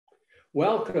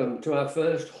Welcome to our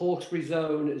first Hawkesbury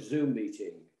Zone Zoom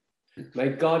meeting. May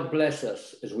God bless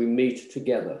us as we meet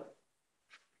together.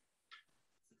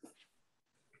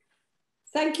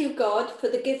 Thank you, God, for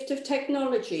the gift of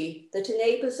technology that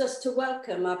enables us to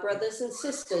welcome our brothers and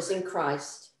sisters in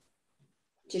Christ,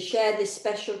 to share this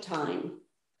special time.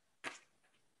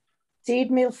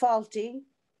 Seed meal faulty,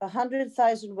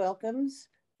 100,000 welcomes.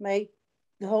 May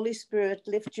the Holy Spirit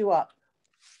lift you up.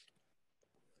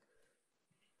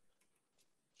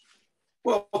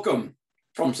 Welcome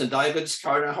from St David's,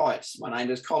 Corona Heights. My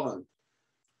name is Colin.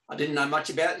 I didn't know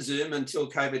much about Zoom until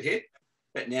COVID hit,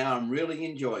 but now I'm really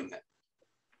enjoying it.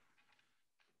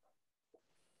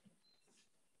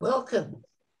 Welcome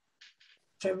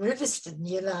from Riverston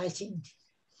Uniting.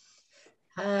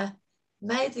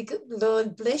 May the good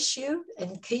Lord bless you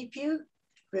and keep you.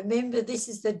 Remember, this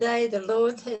is the day the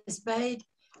Lord has made.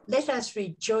 Let us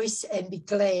rejoice and be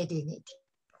glad in it.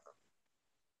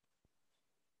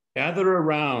 Gather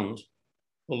around,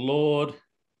 the Lord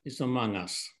is among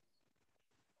us.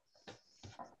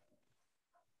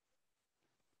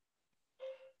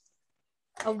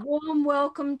 A warm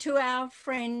welcome to our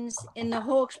friends in the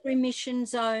Hawkesbury Mission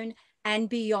Zone and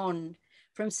beyond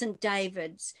from St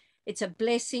David's. It's a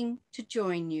blessing to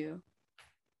join you.